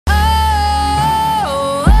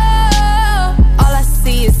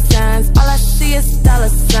it's dollar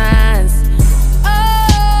signs.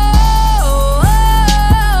 Oh,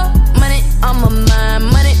 money on my mind,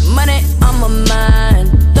 money on my mind.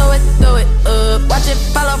 Throw it up, watch it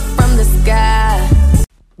follow from the sky.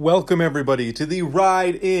 Welcome, everybody, to the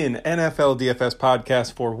Ride In NFL DFS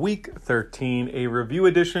podcast for Week 13, a review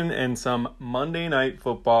edition and some Monday Night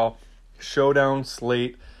Football Showdown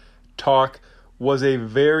slate talk. Was a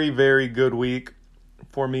very, very good week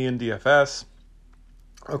for me in DFS.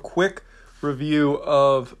 A quick review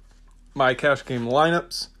of my cash game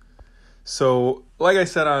lineups. So, like I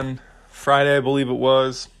said on Friday, I believe it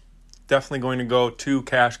was, definitely going to go 2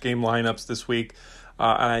 cash game lineups this week,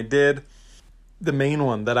 and I did. The main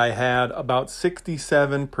one that I had about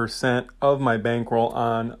 67% of my bankroll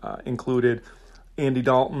on included Andy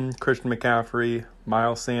Dalton, Christian McCaffrey,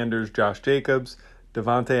 Miles Sanders, Josh Jacobs,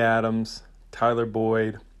 Devontae Adams, Tyler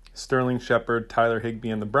Boyd, Sterling Shepard, Tyler Higbee,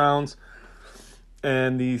 and the Browns.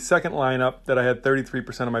 And the second lineup that I had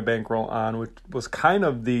 33% of my bankroll on, which was kind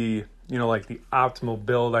of the, like the optimal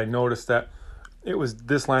build. I noticed that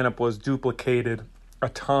this lineup was duplicated a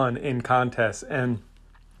ton in contests, and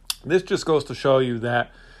this just goes to show you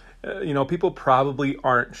that, people probably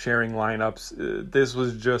aren't sharing lineups. This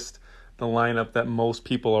was just the lineup that most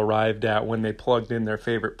people arrived at when they plugged in their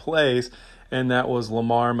favorite plays, and that was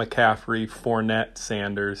Lamar, McCaffrey, Fournette,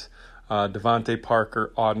 Sanders, Devontae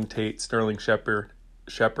Parker, Auden Tate, Sterling Shepard,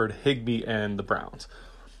 Higbee, and the Browns.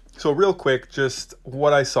 So real quick, just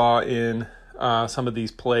what I saw in some of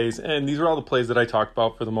these plays, and these are all the plays that I talked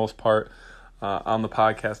about for the most part on the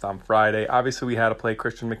podcast on Friday. Obviously, we had to play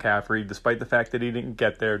Christian McCaffrey, despite the fact that he didn't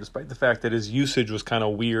get there, despite the fact that his usage was kind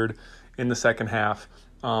of weird in the second half.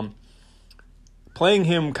 Playing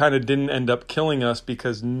him kind of didn't end up killing us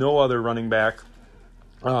because no other running back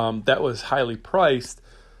that was highly priced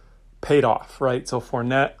paid off, right? So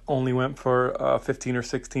Fournette only went for 15 or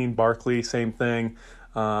 16. Barkley, same thing.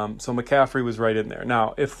 So McCaffrey was right in there.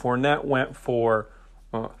 Now, if Fournette went for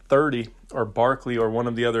 30, or Barkley or one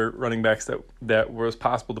of the other running backs that was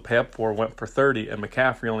possible to pay up for went for 30, and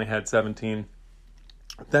McCaffrey only had 17,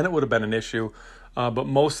 then it would have been an issue. But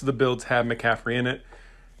most of the builds had McCaffrey in it,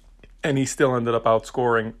 and he still ended up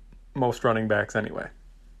outscoring most running backs anyway.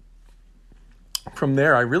 From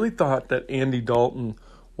there, I really thought that Andy Dalton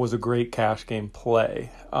was a great cash game play.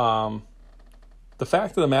 The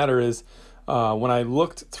fact of the matter is, when I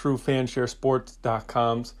looked through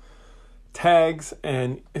fansharesports.com's tags,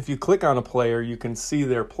 and if you click on a player, you can see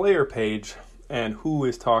their player page and who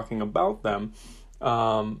is talking about them.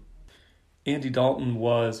 Andy Dalton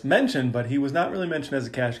was mentioned, but he was not really mentioned as a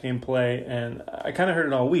cash game play, and I kind of heard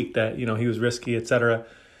it all week that he was risky, etc.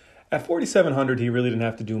 At 4,700, he really didn't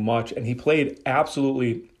have to do much, and he played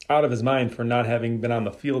absolutely out of his mind for not having been on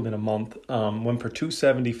the field in a month. Went for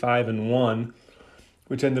 275 and 1,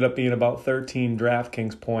 which ended up being about 13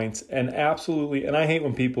 DraftKings points. And I hate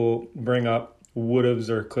when people bring up would'ves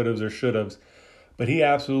or could'ves or should'ves, but he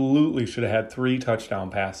absolutely should have had 3 touchdown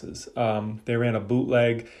passes. They ran a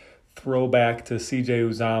bootleg throwback to CJ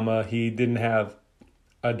Uzomah. He didn't have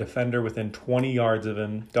a defender within 20 yards of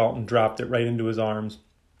him. Dalton dropped it right into his arms.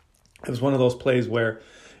 It was one of those plays where,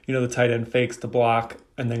 the tight end fakes the block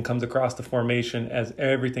and then comes across the formation as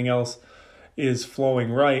everything else is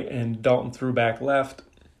flowing right, and Dalton threw back left,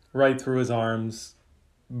 right through his arms.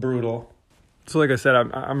 Brutal. So like I said,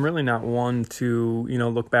 I'm really not one to,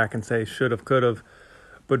 look back and say should've, could've,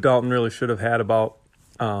 but Dalton really should have had about,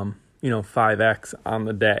 5X on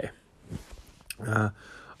the day.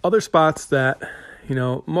 Other spots that,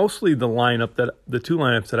 mostly the two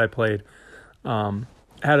lineups that I played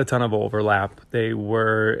had a ton of overlap. They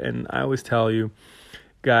were, and I always tell you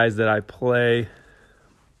guys that I play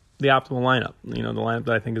the optimal lineup, the lineup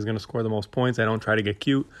that I think is going to score the most points. I don't try to get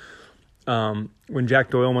cute. When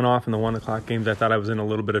Jack Doyle went off in the 1 o'clock games, I thought I was in a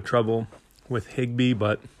little bit of trouble with Higbee,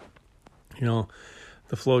 but, the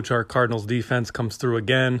flowchart Cardinals defense comes through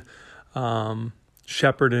again.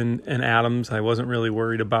 Shepard and Adams, I wasn't really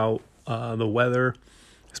worried about the weather,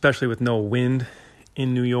 especially with no wind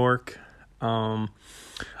in New York.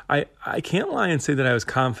 I can't lie and say that I was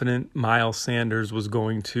confident Miles Sanders was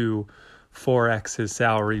going to 4X his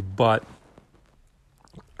salary, but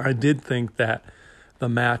I did think that the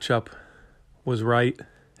matchup was right,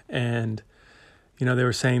 and they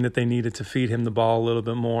were saying that they needed to feed him the ball a little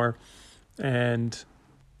bit more, and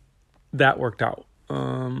that worked out.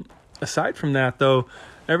 Aside from that, though,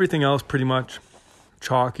 everything else pretty much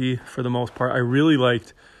chalky for the most part. I really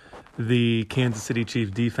liked the Kansas City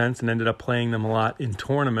Chiefs defense and ended up playing them a lot in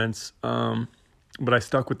tournaments, but I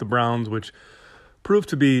stuck with the Browns, which proved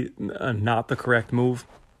to be not the correct move.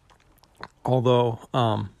 Although,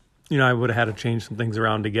 I would have had to change some things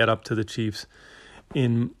around to get up to the Chiefs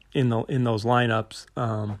in those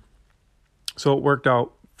lineups. So it worked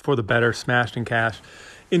out for the better, smashed in cash.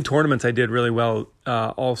 In tournaments, I did really well.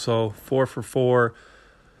 Also, 4 for 4.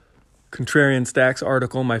 Contrarian Stacks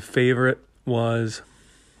article, my favorite was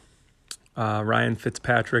Ryan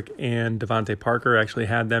Fitzpatrick and Devontae Parker. I actually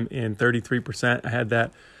had them in 33%. I had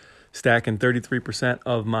that stack in 33%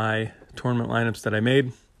 of my tournament lineups that I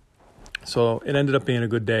made. So it ended up being a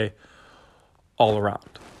good day all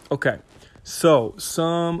around. Okay, so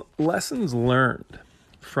some lessons learned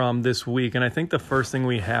from this week. And I think the first thing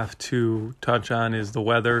we have to touch on is the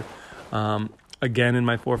weather. Again, in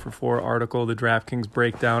my 4 for 4 article, the DraftKings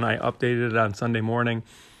breakdown, I updated it on Sunday morning.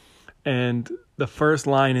 And the first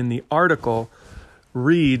line in the article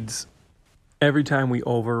reads, every time we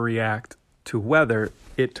overreact to weather,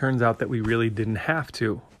 it turns out that we really didn't have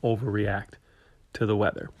to overreact to the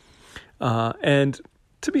weather. And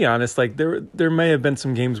to be honest, like there may have been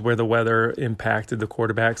some games where the weather impacted the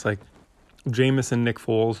quarterbacks, like Jameis and Nick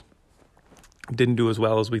Foles didn't do as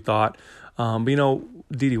well as we thought. But,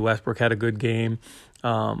 D.D. Westbrook had a good game.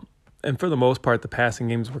 And for the most part, the passing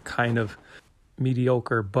games were kind of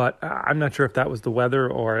mediocre. But I'm not sure if that was the weather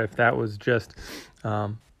or if that was just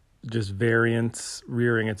variance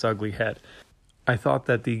rearing its ugly head. I thought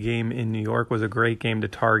that the game in New York was a great game to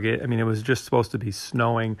target. I mean, it was just supposed to be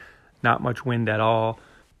snowing, not much wind at all.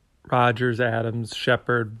 Rodgers, Adams,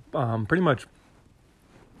 Shepard, pretty much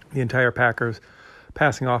the entire Packers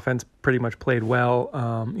passing offense pretty much played well.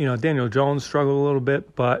 Daniel Jones struggled a little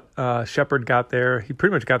bit, but Shepard got there. He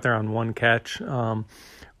pretty much got there on one catch,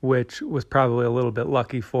 which was probably a little bit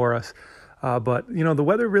lucky for us. But the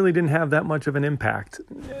weather really didn't have that much of an impact.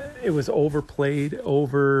 It was overplayed,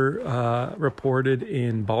 reported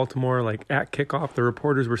in Baltimore. Like at kickoff, the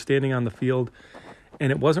reporters were standing on the field,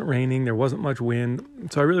 and it wasn't raining. There wasn't much wind,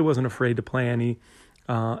 so I really wasn't afraid to play any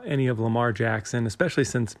of Lamar Jackson, especially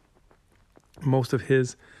since most of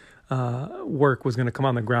his work was going to come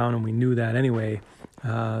on the ground, and we knew that anyway.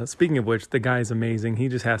 Speaking of which, the guy's amazing. He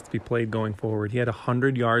just has to be played going forward. He had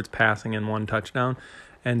 100 yards passing and 1 touchdown,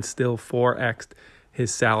 and still 4x'd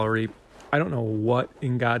his salary. I don't know what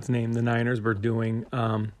in God's name the Niners were doing.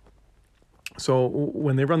 So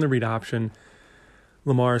when they run the read option,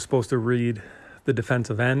 Lamar is supposed to read the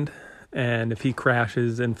defensive end, and if he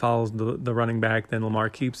crashes and follows the running back, then Lamar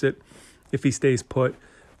keeps it. If he stays put,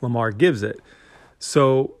 Lamar gives it.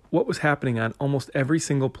 So what was happening on almost every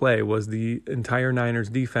single play was the entire Niners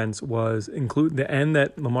defense was include the end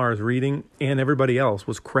that Lamar is reading, and everybody else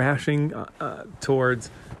was crashing towards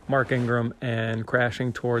Mark Ingram and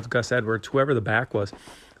crashing towards Gus Edwards, whoever the back was.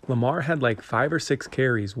 Lamar had like 5 or 6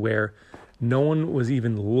 carries where no one was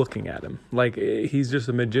even looking at him. Like he's just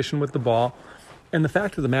a magician with the ball. And the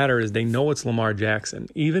fact of the matter is they know it's Lamar Jackson.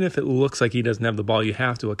 Even if it looks like he doesn't have the ball, you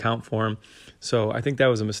have to account for him. So I think that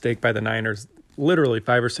was a mistake by the Niners. Literally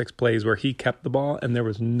 5 or 6 plays where he kept the ball and there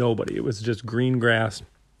was nobody. It was just green grass,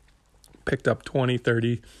 picked up 20,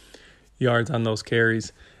 30 yards on those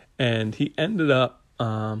carries. And he ended up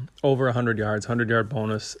over 100 yards, 100-yard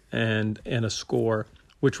bonus, and a score,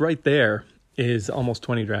 which right there is almost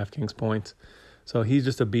 20 DraftKings points. So he's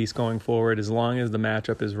just a beast going forward. As long as the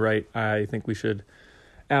matchup is right, I think we should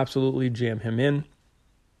absolutely jam him in.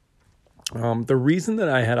 The reason that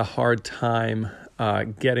I had a hard time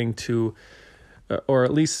getting to, or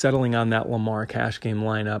at least settling on that Lamar cash game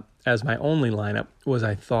lineup as my only lineup, was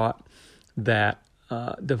I thought that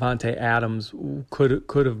Devontae Adams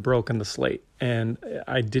could have broken the slate. And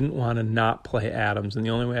I didn't want to not play Adams. And the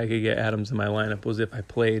only way I could get Adams in my lineup was if I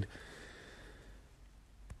played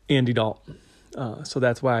Andy Dalton. So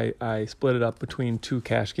that's why I split it up between 2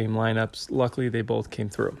 cash game lineups. Luckily, they both came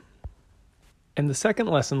through. And the second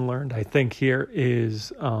lesson learned, I think, here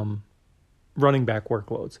is running back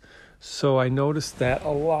workloads. So I noticed that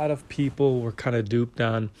a lot of people were kind of duped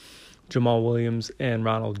on Jamal Williams and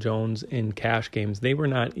Ronald Jones in cash games. They were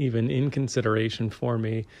not even in consideration for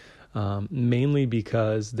me, mainly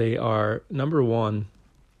because they are, number one,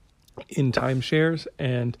 in timeshares,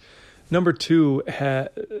 and number two,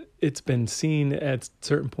 it's been seen at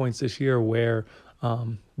certain points this year where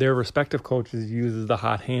their respective coaches uses the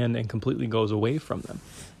hot hand and completely goes away from them.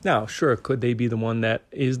 Now, sure, could they be the one that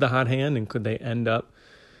is the hot hand, and could they end up,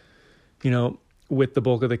 with the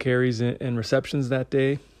bulk of the carries and receptions that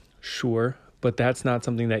day? Sure, but that's not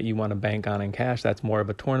something that you want to bank on in cash. That's more of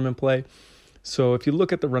a tournament play. So if you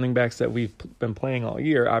look at the running backs that we've been playing all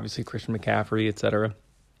year, obviously Christian McCaffrey, etc.,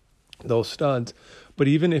 those studs. But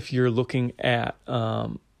even if you're looking at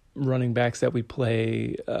running backs that we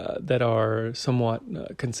play that are somewhat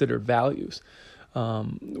considered values,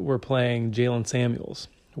 we're playing Jalen Samuels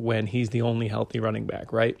when he's the only healthy running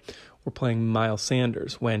back, right? We're playing Miles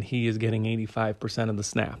Sanders when he is getting 85% of the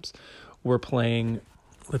snaps. We're playing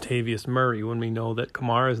Latavius Murray when we know that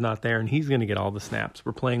Kamara is not there and he's going to get all the snaps.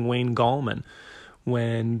 We're playing Wayne Gallman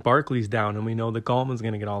when Barkley's down and we know that Gallman's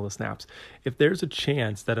going to get all the snaps. If there's a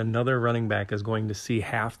chance that another running back is going to see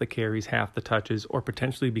half the carries, half the touches, or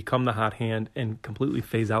potentially become the hot hand and completely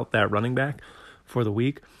phase out that running back for the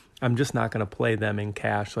week, I'm just not going to play them in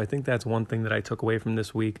cash. So I think that's one thing that I took away from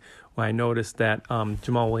this week when I noticed that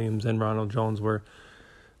Jamal Williams and Ronald Jones were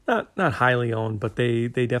not highly owned, but they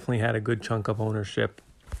definitely had a good chunk of ownership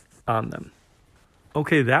on them.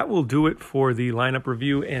 Okay, that will do it for the lineup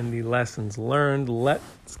review and the lessons learned.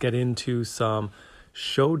 Let's get into some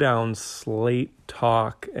Showdown slate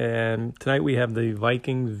talk. And tonight we have the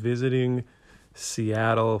Vikings visiting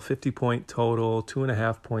Seattle, 50-point total,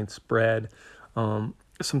 2.5-point spread.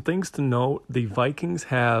 Some things to note: the Vikings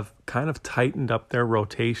have kind of tightened up their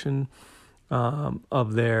rotation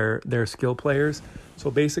of their skill players. So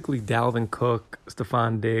basically, Dalvin Cook,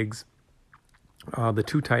 Stephon Diggs, the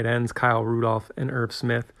two tight ends, Kyle Rudolph and Irv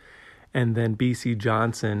Smith, and then B.C.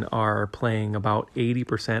 Johnson are playing about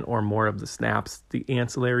 80% or more of the snaps. The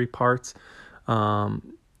ancillary parts,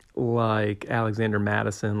 like Alexander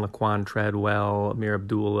Madison, Laquan Treadwell, Amir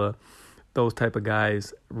Abdullah, those type of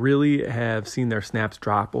guys really have seen their snaps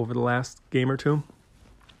drop over the last game or two.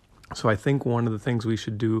 So I think one of the things we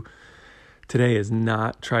should do today is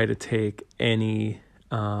not try to take any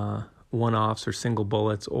one-offs or single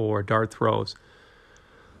bullets or dart throws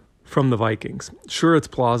from the Vikings. Sure, it's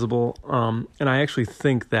plausible, and I actually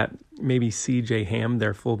think that maybe C.J. Ham,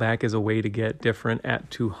 their fullback, is a way to get different at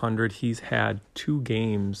 200. He's had 2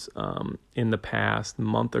 games in the past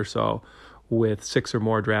month or so with 6 or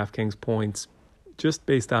more DraftKings points just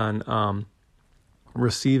based on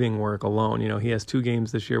receiving work alone. You know, he has 2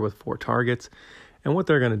 games this year with 4 targets, and what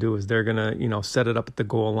they're going to do is they're going to, set it up at the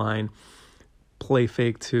goal line, play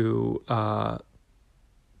fake to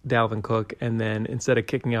Dalvin Cook, and then instead of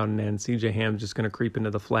kicking out an end, CJ Ham's just going to creep into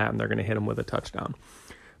the flat and they're going to hit him with a touchdown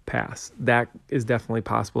pass. That is definitely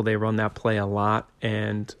possible. They run that play a lot,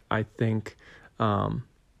 and I think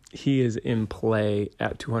he is in play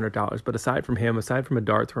at $200. But aside from a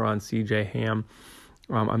dart throw on CJ Ham,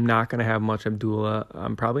 I'm not going to have much Abdullah.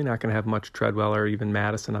 I'm probably not going to have much Treadwell or even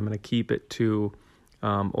Madison. I'm going to keep it to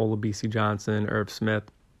Olabisi Johnson, Irv Smith,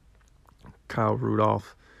 Kyle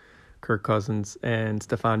Rudolph, Kirk Cousins, and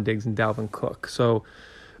Stephon Diggs and Dalvin Cook. So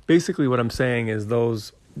basically what I'm saying is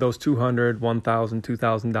those $200, $1,000,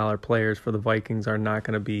 $2,000 players for the Vikings are not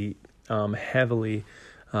going to be heavily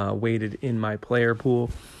weighted in my player pool.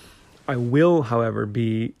 I will, however,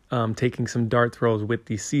 be taking some dart throws with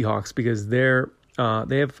the Seahawks because they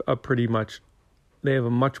have a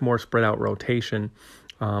much more spread out rotation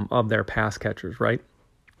of their pass catchers, right?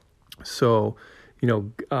 So,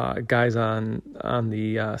 guys on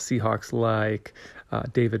the Seahawks like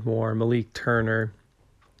David Moore, Malik Turner,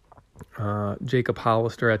 Jacob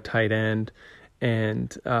Hollister at tight end,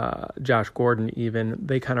 and Josh Gordon even,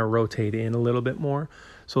 they kind of rotate in a little bit more.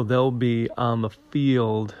 So they'll be on the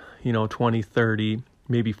field, 20, 30,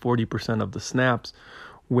 maybe 40% of the snaps,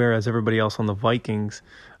 whereas everybody else on the Vikings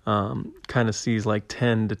kind of sees like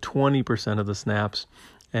 10 to 20% of the snaps,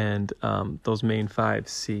 and those main 5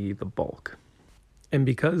 see the bulk. And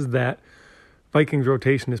because that Vikings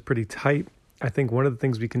rotation is pretty tight, I think one of the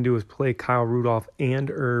things we can do is play Kyle Rudolph and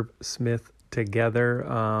Irv Smith together.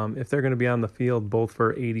 If they're going to be on the field both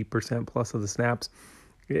for 80% plus of the snaps,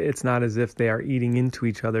 it's not as if they are eating into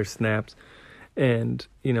each other's snaps. And,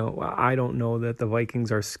 I don't know that the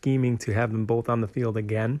Vikings are scheming to have them both on the field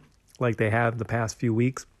again like they have the past few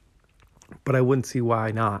weeks, but I wouldn't see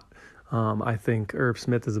why not. I think Irv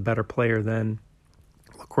Smith is a better player than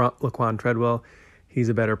Laquan Treadwell. He's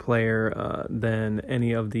a better player than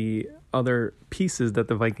any of the other pieces that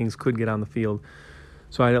the Vikings could get on the field.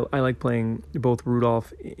 So I like playing both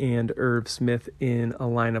Rudolph and Irv Smith in a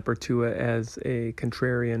lineup or two as a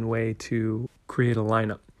contrarian way to create a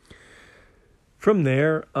lineup. From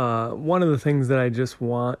there, one of the things that I just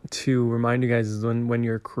want to remind you guys is when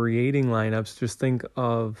you're creating lineups, just think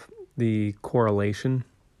of the correlation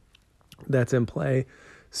that's in play.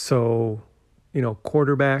 So,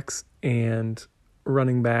 quarterbacks and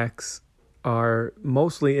running backs are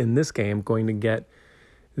mostly in this game going to get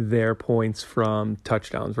their points from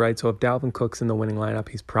touchdowns, right? So if Dalvin Cook's in the winning lineup,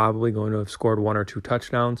 he's probably going to have scored 1 or 2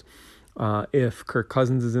 touchdowns. If Kirk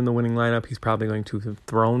Cousins is in the winning lineup, he's probably going to have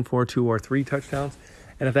thrown for 2 or 3 touchdowns.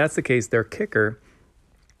 And if that's the case, their kicker,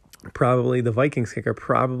 the Vikings kicker,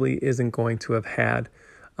 probably isn't going to have had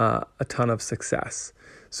a ton of success.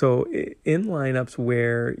 So in lineups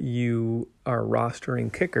where you are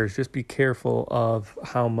rostering kickers, just be careful of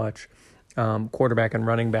how much quarterback and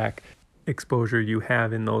running back exposure you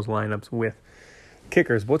have in those lineups with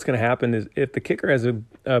kickers. What's going to happen is if the kicker has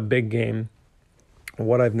a big game,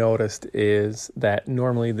 what I've noticed is that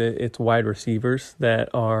normally it's wide receivers that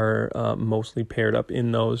are mostly paired up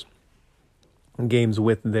in those games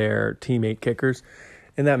with their teammate kickers.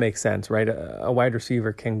 And that makes sense, right? A wide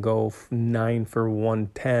receiver can go 9 for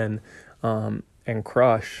 110 and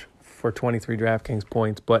crush for 23 DraftKings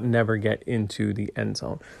points, but never get into the end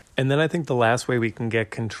zone. And then I think the last way we can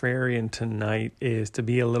get contrarian tonight is to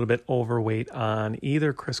be a little bit overweight on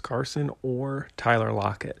either Chris Carson or Tyler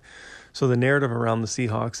Lockett. So the narrative around the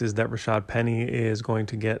Seahawks is that Rashad Penny is going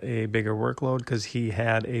to get a bigger workload because he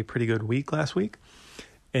had a pretty good week last week.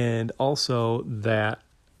 And also that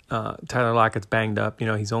Tyler Lockett's banged up.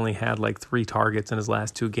 He's only had like 3 targets in his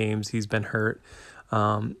last 2 games. He's been hurt,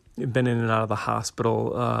 been in and out of the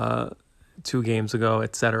hospital 2 games ago,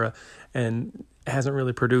 etc., and hasn't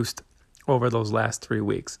really produced over those last 3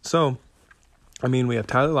 weeks. So, we have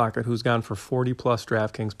Tyler Lockett, who's gone for 40-plus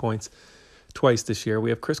DraftKings points twice this year. We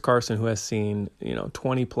have Chris Carson, who has seen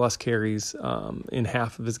 20-plus carries in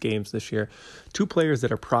half of his games this year. 2 players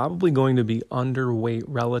that are probably going to be underweight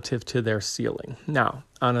relative to their ceiling. Now,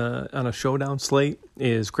 on a showdown slate,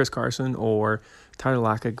 is Chris Carson or Tyler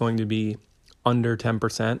Lockett going to be under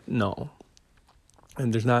 10%? No.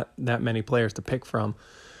 And there's not that many players to pick from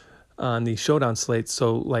on the showdown slates.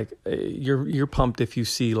 So you're pumped if you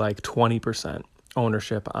see 20%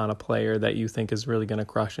 ownership on a player that you think is really going to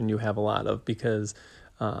crush and you have a lot of, because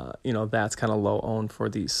that's kind of low owned for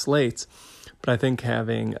these slates. But I think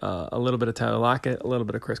having a little bit of Tyler Lockett, a little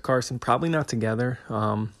bit of Chris Carson, probably not together.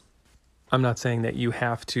 I'm not saying that you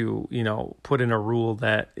have to put in a rule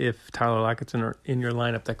that if Tyler Lockett's in your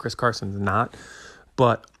lineup that Chris Carson's not,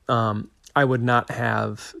 but I would not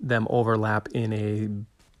have them overlap in a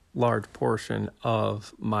large portion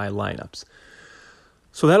of my lineups.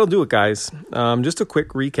 So that'll do it, guys. Just a quick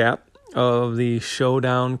recap of the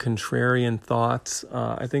Showdown contrarian thoughts.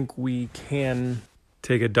 I think we can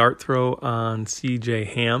take a dart throw on CJ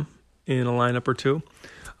Ham in a lineup or 2.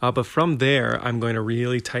 But from there, I'm going to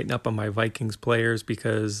really tighten up on my Vikings players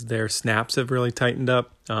because their snaps have really tightened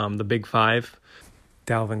up. The big 5,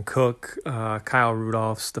 Dalvin Cook, Kyle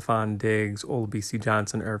Rudolph, Stephon Diggs, Olabisi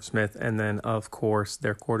Johnson, Irv Smith, and then, of course,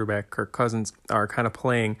 their quarterback, Kirk Cousins, are kind of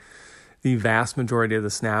playing the vast majority of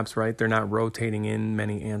the snaps, right? They're not rotating in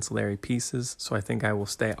many ancillary pieces, so I think I will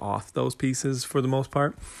stay off those pieces for the most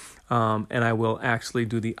part. And I will actually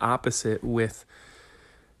do the opposite with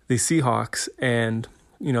the Seahawks and,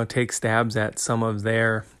 take stabs at some of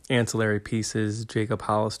their ancillary pieces, Jacob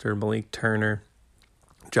Hollister, Malik Turner,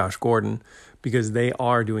 Josh Gordon, because they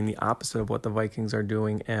are doing the opposite of what the Vikings are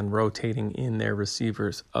doing and rotating in their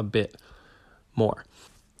receivers a bit more.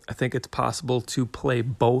 I think it's possible to play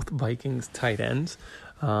both Vikings tight ends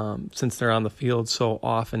since they're on the field so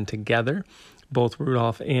often together. Both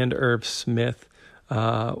Rudolph and Irv Smith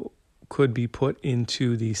could be put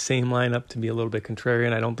into the same lineup to be a little bit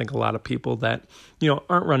contrarian. I don't think a lot of people that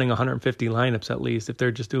aren't running 150 lineups, at least if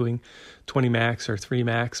they're just doing 20 max or 3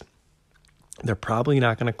 max, they're probably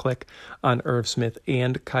not going to click on Irv Smith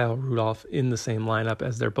and Kyle Rudolph in the same lineup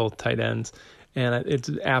as they're both tight ends. And it's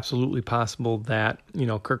absolutely possible that,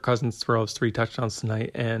 Kirk Cousins throws 3 touchdowns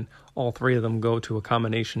tonight and all 3 of them go to a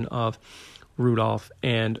combination of Rudolph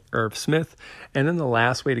and Irv Smith. And then the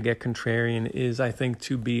last way to get contrarian is, I think,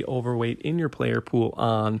 to be overweight in your player pool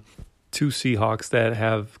on 2 Seahawks that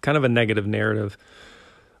have kind of a negative narrative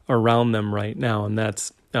around them right now. And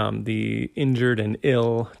that's the injured and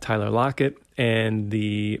ill Tyler Lockett and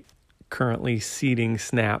the currently ceding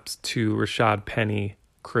snaps to Rashad Penny,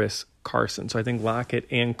 Chris Carson. So I think Lockett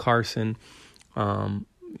and Carson,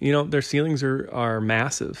 their ceilings are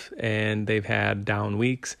massive and they've had down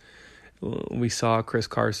weeks. We saw Chris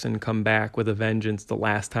Carson come back with a vengeance the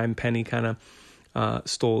last time Penny kind of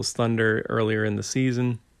stole his thunder earlier in the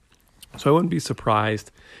season. So I wouldn't be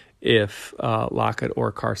surprised if Lockett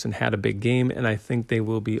or Carson had a big game, and I think they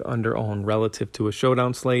will be under-owned relative to a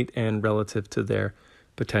showdown slate and relative to their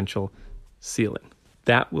potential ceiling.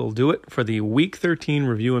 That will do it for the Week 13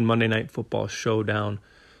 review and Monday Night Football Showdown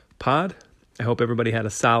pod. I hope everybody had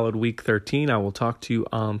a solid Week 13. I will talk to you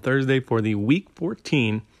on Thursday for the Week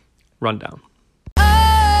 14 rundown.